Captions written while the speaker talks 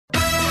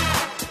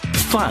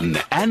Fun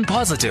and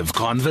positive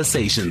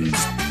conversations.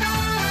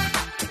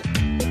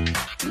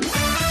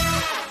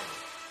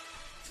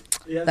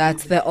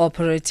 That's the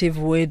operative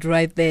word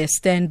right there.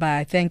 Stand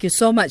by. Thank you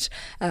so much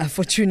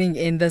for tuning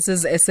in. This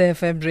is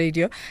SAFM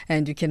Radio,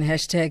 and you can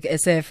hashtag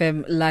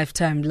SAFM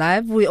Lifetime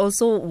Live. We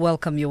also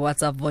welcome your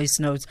WhatsApp voice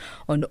notes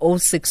on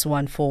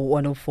 0614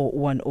 104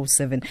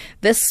 107.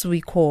 This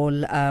we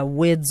call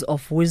Words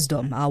of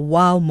Wisdom, our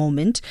wow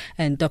moment.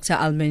 And Dr.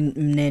 Alamain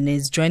Mnene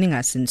is joining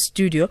us in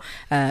studio.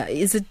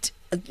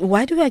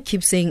 Why do I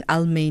keep saying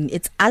Alamain?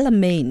 It's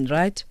Alamain,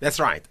 right? That's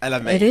right,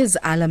 Alamain. It is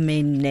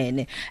Alamain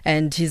Mnene.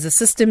 And he's a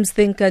systems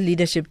thinker,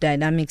 leadership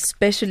dynamics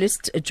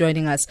specialist,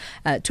 joining us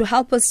to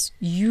help us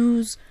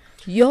use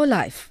your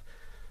life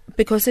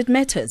because it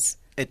matters.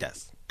 It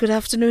does. Good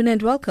afternoon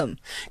and welcome.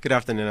 Good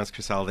afternoon,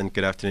 Chriselle, and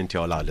good afternoon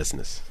to all our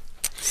listeners.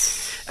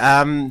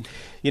 Sometimes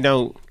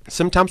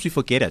we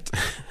forget it.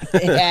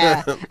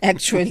 Yeah,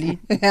 actually.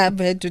 I've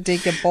had to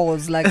take a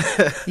pause.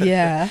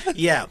 Yeah.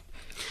 Yeah.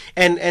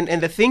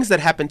 And the things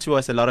that happen to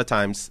us a lot of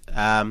times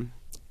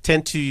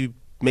tend to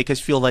make us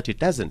feel that it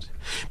doesn't.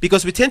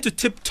 Because we tend to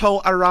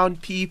tiptoe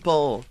around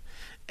people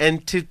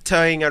and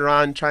tiptoeing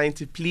around trying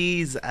to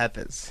please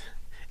others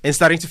and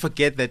starting to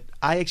forget that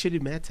I actually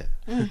matter.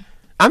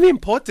 I'm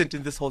important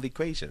in this whole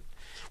equation.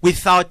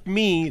 Without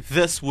me,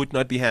 this would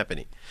not be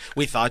happening.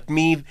 Without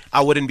me,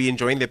 I wouldn't be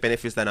enjoying the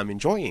benefits that I'm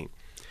enjoying.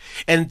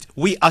 And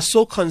we are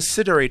so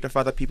considerate of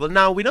other people.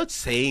 Now, we're not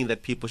saying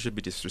that people should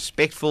be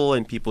disrespectful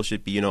and people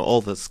should be, all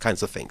those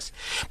kinds of things.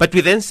 But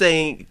we're then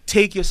saying,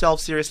 take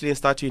yourself seriously and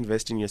start to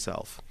invest in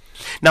yourself.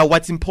 Now,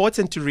 what's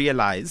important to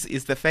realize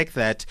is the fact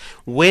that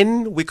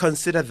when we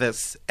consider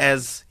this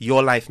as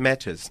your life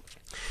matters,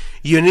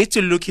 you need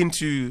to look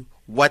into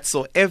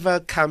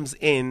whatsoever comes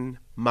in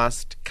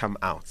must come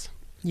out.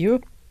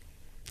 You?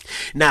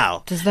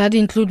 Now, does that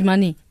include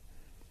money?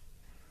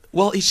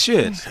 Well, it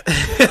should.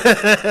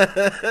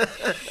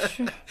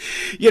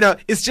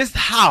 It's just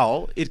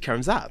how it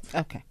comes up.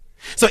 Okay.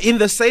 So in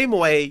the same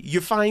way, you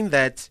find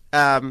that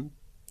a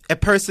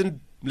person,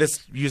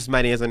 let's use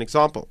money as an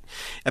example.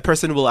 A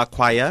person will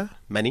acquire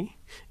money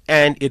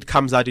and it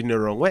comes out in the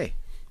wrong way.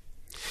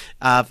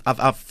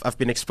 I've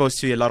been exposed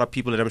to a lot of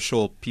people, and I'm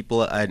sure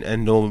people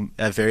know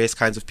various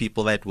kinds of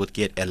people that would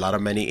get a lot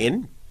of money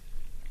in.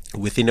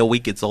 Within a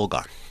week, it's all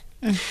gone.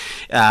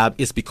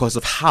 It's because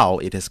of how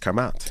it has come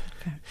out.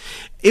 Okay.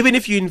 Even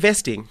if you're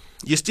investing,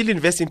 you're still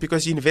investing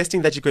because you're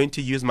investing that you're going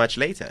to use much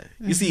later.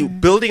 You see,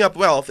 building up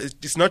wealth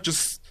is not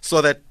just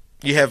so that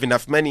you have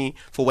enough money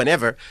for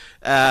whenever,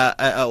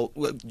 but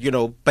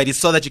it's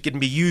so that you can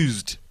be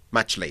used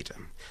much later.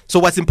 So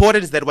what's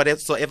important is that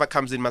whatsoever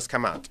comes in must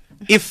come out.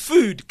 If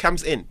food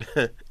comes in,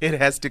 it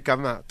has to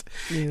come out.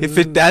 If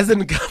it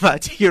doesn't come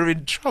out, you're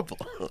in trouble.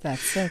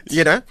 That's it.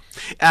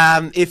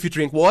 If you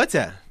drink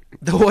water,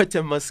 the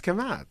water must come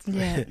out.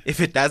 Yeah. If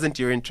it doesn't,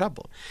 you're in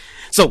trouble.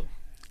 So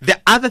the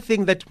other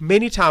thing that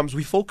many times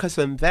we focus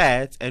on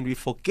that and we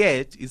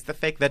forget is the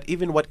fact that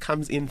even what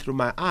comes in through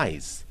my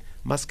eyes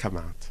must come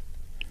out.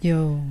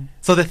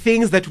 So the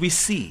things that we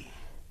see.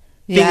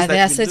 Yeah,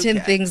 there are certain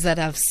things that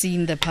I've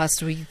seen the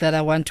past week that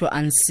I want to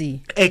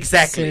unsee.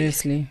 Exactly.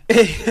 Seriously.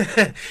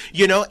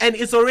 And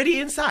it's already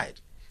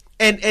inside.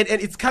 And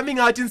it's coming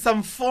out in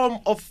some form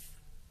of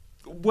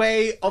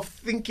way of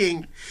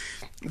thinking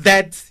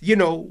that,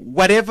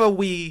 whatever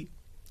can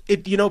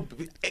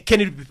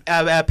it be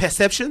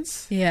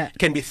perceptions? Yeah.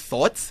 Can be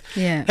thoughts?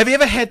 Yeah. Have you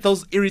ever had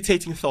those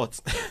irritating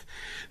thoughts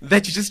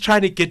that you're just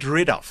trying to get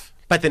rid of,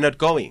 but they're not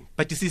going?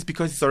 But you see, it's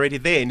because it's already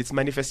there and it's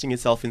manifesting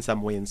itself in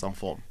some way, in some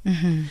form.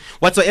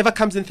 Whatsoever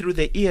comes in through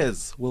the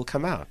ears will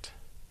come out.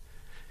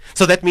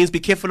 So that means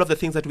be careful of the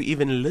things that we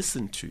even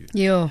listen to.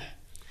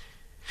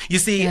 You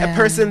see, a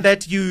person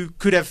that you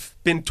could have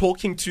been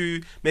talking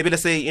to, maybe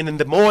let's say in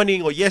the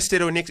morning or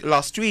yesterday or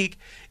last week,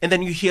 and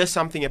then you hear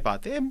something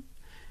about them.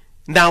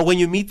 Now, when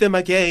you meet them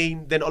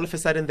again, then all of a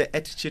sudden the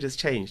attitude has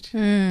changed.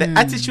 The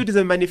attitude is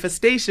a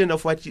manifestation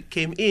of what you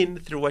came in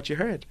through what you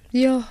heard.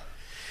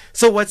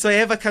 So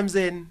whatsoever comes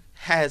in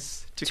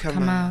has to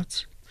come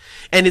out.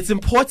 And it's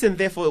important,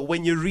 therefore,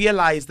 when you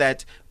realize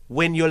that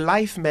when your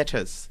life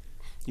matters,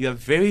 you are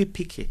very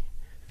picky,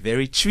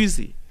 very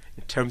choosy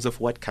in terms of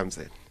what comes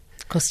in.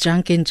 Because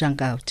junk in,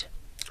 junk out.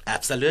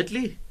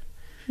 Absolutely.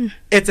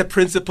 It's a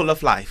principle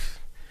of life.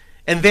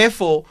 And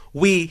therefore,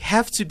 we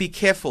have to be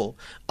careful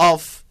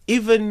of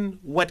even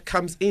what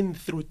comes in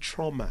through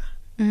trauma.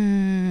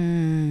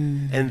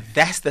 And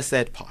that's the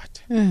sad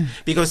part.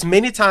 Because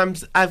many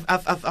times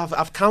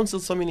I've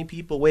counseled so many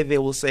people where they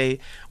will say,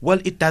 well,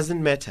 it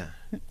doesn't matter.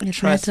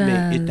 Trust me,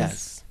 it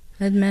does.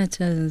 It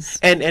matters.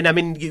 And I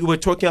mean, you were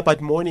talking about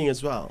mourning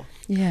as well.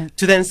 Yeah.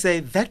 To then say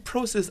that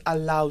process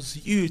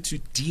allows you to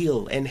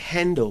deal and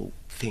handle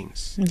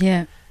things.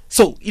 Yeah.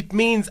 So it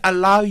means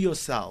allow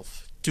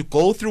yourself to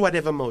go through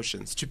whatever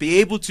emotions, to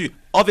be able to,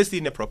 obviously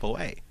in a proper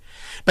way,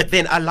 but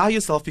then allow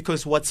yourself,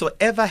 because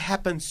whatsoever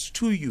happens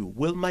to you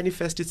will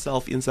manifest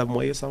itself in some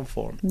way or some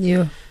form.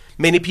 Yeah.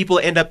 Many people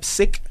end up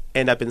sick,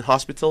 end up in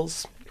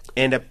hospitals,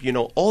 end up,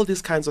 all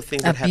these kinds of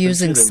things that happen to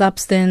Abusing them.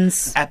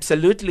 substance.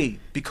 Absolutely,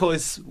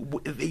 because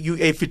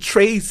if you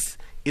trace,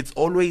 it's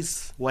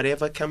always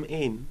whatever come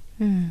in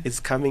is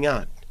coming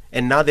out,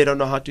 and now they don't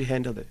know how to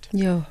handle it.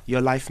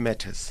 Your life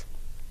matters.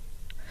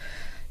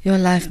 Your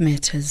life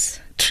matters.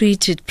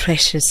 Treat it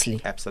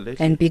preciously.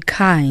 Absolutely. And be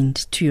kind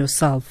to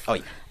yourself. Oh,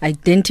 yeah.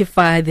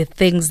 Identify the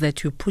things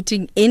that you're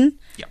putting in.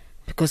 Yeah.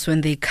 Because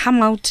when they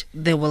come out,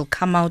 they will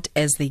come out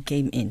as they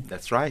came in.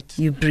 That's right.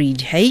 You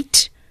breed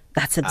hate.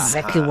 That's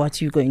exactly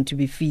what you're going to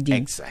be feeding.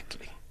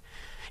 Exactly.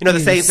 The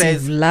saying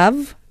says,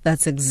 love.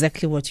 That's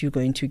exactly what you're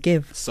going to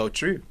give. So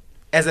true.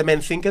 As a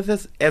man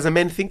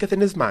thinketh in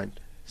his mind,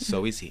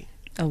 so is he.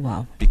 Oh,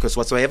 wow. Because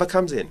whatsoever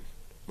comes in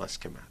must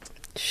come out.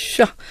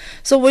 Sure.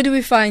 So where do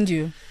we find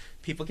you?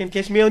 People can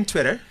catch me on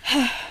Twitter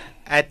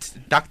at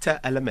Dr.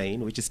 Alamain,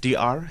 which is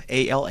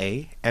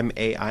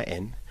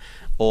DrAlamain,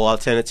 or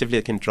alternatively,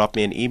 you can drop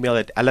me an email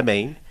at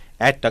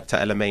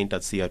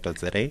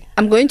alamain@dralamain.co.za.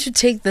 I'm going to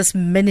take this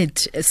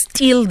minute,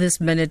 steal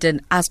this minute, and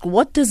ask,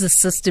 what does a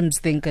systems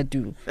thinker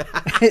do?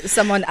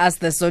 Someone asked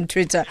this on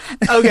Twitter.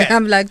 Okay.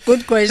 I'm like,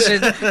 good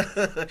question.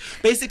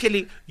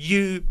 Basically,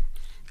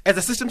 as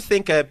a systems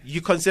thinker,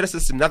 you consider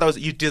systems. In other words,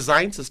 you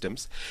design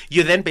systems.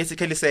 You're then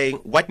basically saying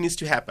what needs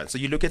to happen. So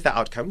you look at the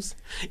outcomes,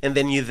 and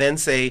then you then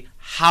say,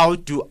 how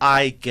do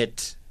I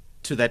get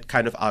to that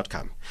kind of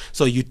outcome?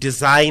 So you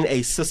design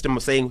a system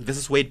of saying, this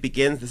is where it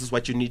begins, this is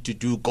what you need to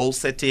do, goal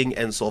setting,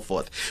 and so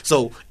forth.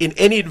 So in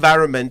any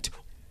environment,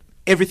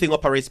 everything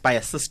operates by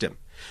a system.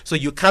 So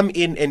you come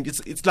in, and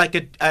it's like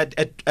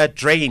a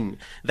drain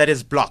that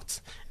is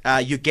blocked.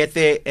 You get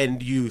there,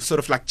 and you sort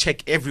of like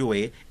check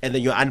everywhere, and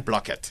then you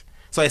unblock it.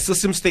 So a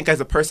systems thinker is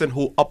a person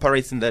who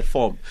operates in that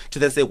form to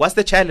then say, what's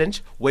the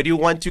challenge? Where do you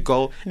want to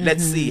go?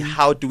 Let's see,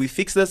 how do we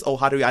fix this, or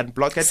how do we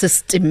unblock it?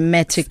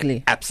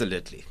 Systematically.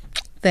 Absolutely.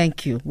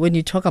 Thank you. When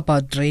you talk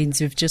about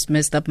drains, you've just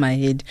messed up my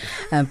head.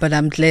 But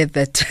I'm glad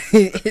that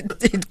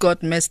it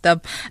got messed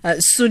up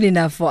soon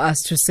enough for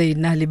us to say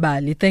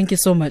Nalibali. Thank you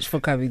so much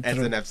for coming through.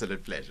 It's an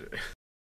absolute pleasure.